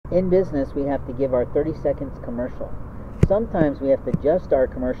In business, we have to give our 30 seconds commercial. Sometimes we have to adjust our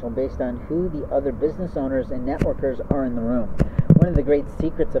commercial based on who the other business owners and networkers are in the room. One of the great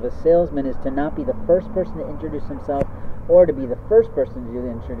secrets of a salesman is to not be the first person to introduce himself, or to be the first person to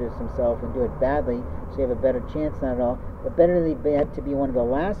introduce himself and do it badly, so you have a better chance, not at all, but better to be one of the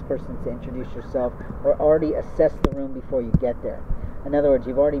last persons to introduce yourself, or already assess the room before you get there. In other words,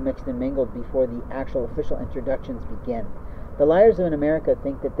 you've already mixed and mingled before the actual official introductions begin. The liars in America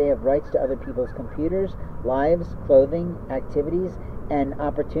think that they have rights to other people's computers, lives, clothing, activities, and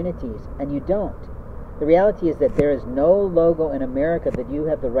opportunities, and you don't. The reality is that there is no logo in America that you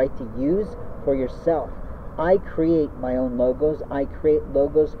have the right to use for yourself. I create my own logos. I create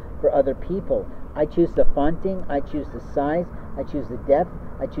logos for other people. I choose the fonting. I choose the size. I choose the depth.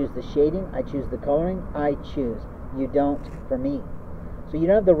 I choose the shading. I choose the coloring. I choose. You don't for me. So you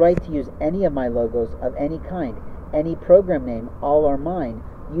don't have the right to use any of my logos of any kind. Any program name, all are mine.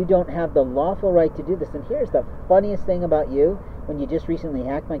 You don't have the lawful right to do this. And here's the funniest thing about you, when you just recently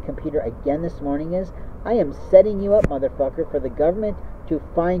hacked my computer again this morning, is I am setting you up, motherfucker, for the government to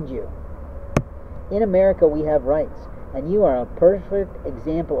find you. In America, we have rights, and you are a perfect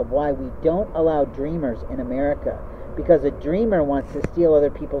example of why we don't allow dreamers in America, because a dreamer wants to steal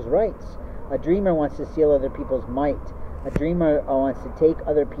other people's rights. A dreamer wants to steal other people's might. A dreamer wants to take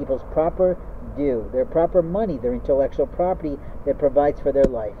other people's proper due, their proper money, their intellectual property that provides for their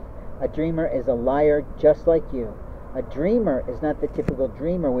life. A dreamer is a liar just like you. A dreamer is not the typical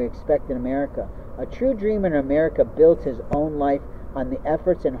dreamer we expect in America. A true dreamer in America builds his own life on the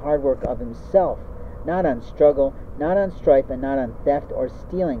efforts and hard work of himself, not on struggle, not on strife, and not on theft or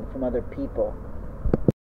stealing from other people.